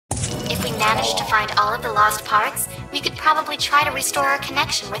managed to find all of the lost parts, we could probably try to restore our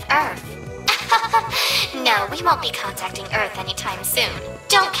connection with Earth. No, we won't be contacting Earth anytime soon.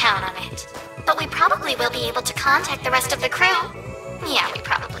 Don't count on it. But we probably will be able to contact the rest of the crew. Yeah, we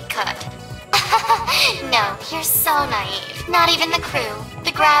probably could. No, you're so naive. Not even the crew.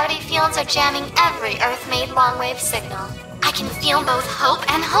 The gravity fields are jamming every Earth-made long-wave signal. I can feel both hope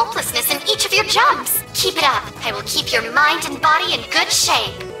and hopelessness in each of your jumps. Keep it up. I will keep your mind and body in good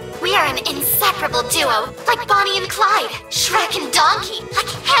shape. We are an inseparable duo, like Bonnie and Clyde, Shrek and Donkey, like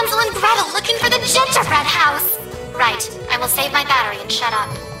Hansel and Gretel looking for the gingerbread house. Right, I will save my battery and shut up.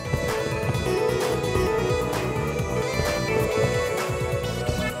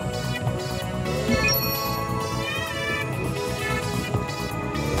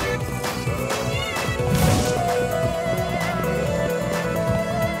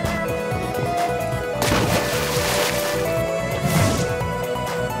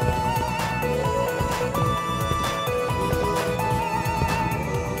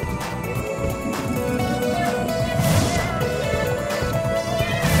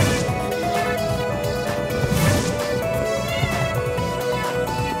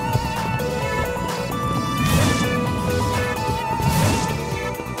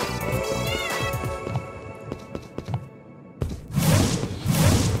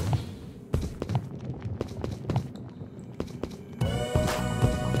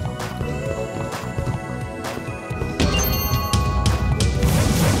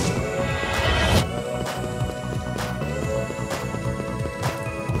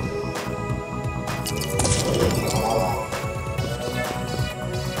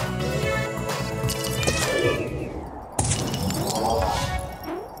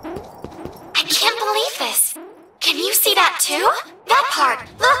 That part!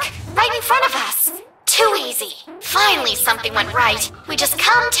 Look! Right in front of us! Too easy. Finally something went right. We just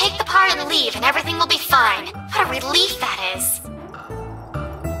come, take the part, and leave, and everything will be fine. What a relief that is.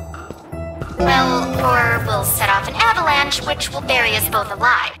 Well, or we'll set off an avalanche, which will bury us both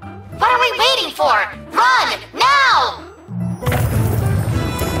alive. What are we waiting for? Run! Now!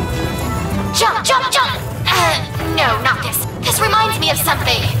 Jump, jump, jump! No, not this. This reminds me of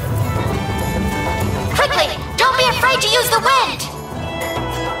something. Quickly! Don't be afraid to use the wind!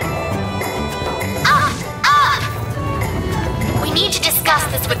 Up! Up! We need to discuss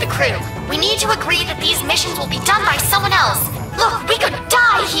this with the crew. We need to agree that these missions will be done by someone else. Look, we could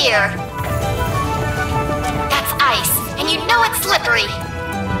die here! That's ice, and you know it's slippery.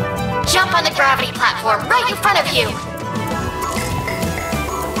 Jump on the gravity platform right in front of you.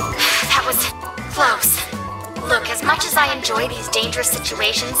 That was close. Look, as much as I enjoy these dangerous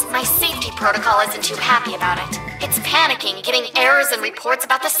situations, my safety protocol isn't too happy about it. It's panicking, getting errors and reports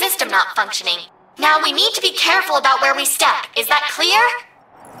about the system not functioning. Now we need to be careful about where we step. Is that clear?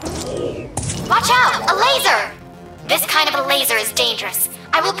 Watch out! A laser! This kind of a laser is dangerous.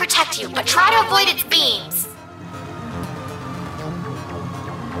 I will protect you, but try to avoid its beams.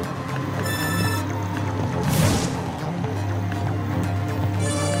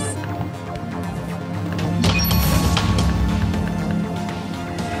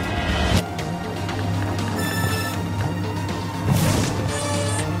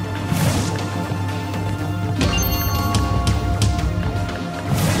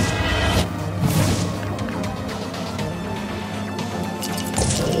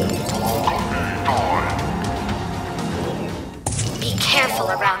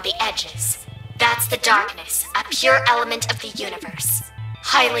 Around the edges. That's the darkness, a pure element of the universe.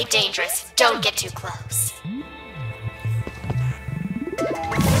 Highly dangerous. Don't get too close.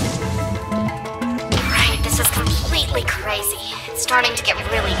 Right, this is completely crazy. It's starting to get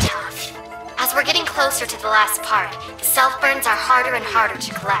really tough. As we're getting closer to the last part, the self-burns are harder and harder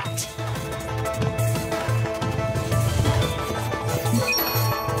to collect.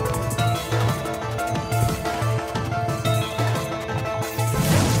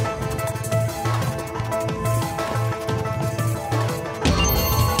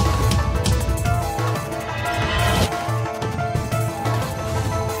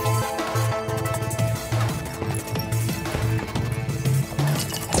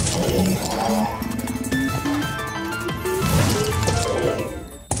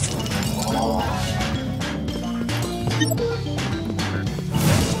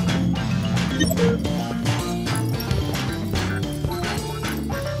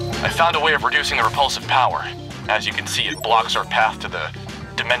 I found a way of reducing the repulsive power. As you can see, it blocks our path to the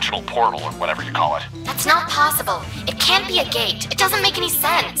dimensional portal, or whatever you call it. That's not possible. It can't be a gate. It doesn't make any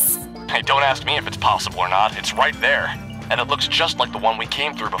sense. Hey, don't ask me if it's possible or not. It's right there. And it looks just like the one we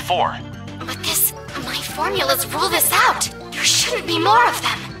came through before. But my formulas rule this out. There shouldn't be more of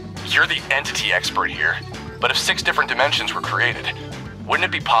them. You're the entity expert here, but if 6 different dimensions were created, wouldn't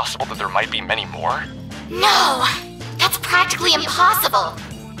it be possible that there might be many more? No! That's practically impossible!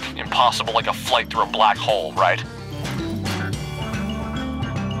 Impossible like a flight through a black hole, right?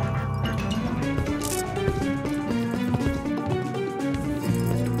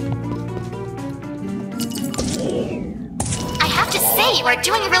 I have to say, you are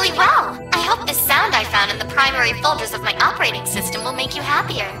doing really well! I hope the sound I found in the primary folders of my operating system will make you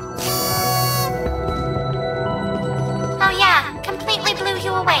happier. Oh yeah, completely blew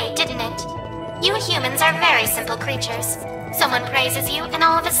you away, didn't it? You humans are very simple creatures. Someone praises you, and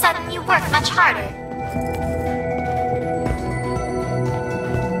all of a sudden you work much harder.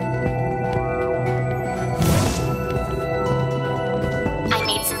 I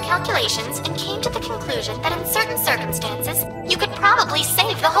made some calculations and came to the conclusion that in certain circumstances, you could probably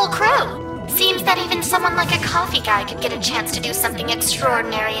save the whole crew. Seems that even someone like a coffee guy could get a chance to do something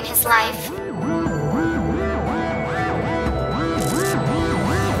extraordinary in his life.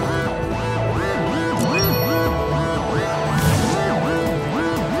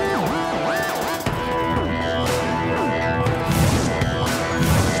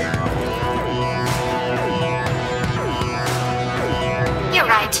 You're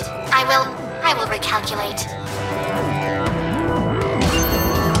right. I will recalculate.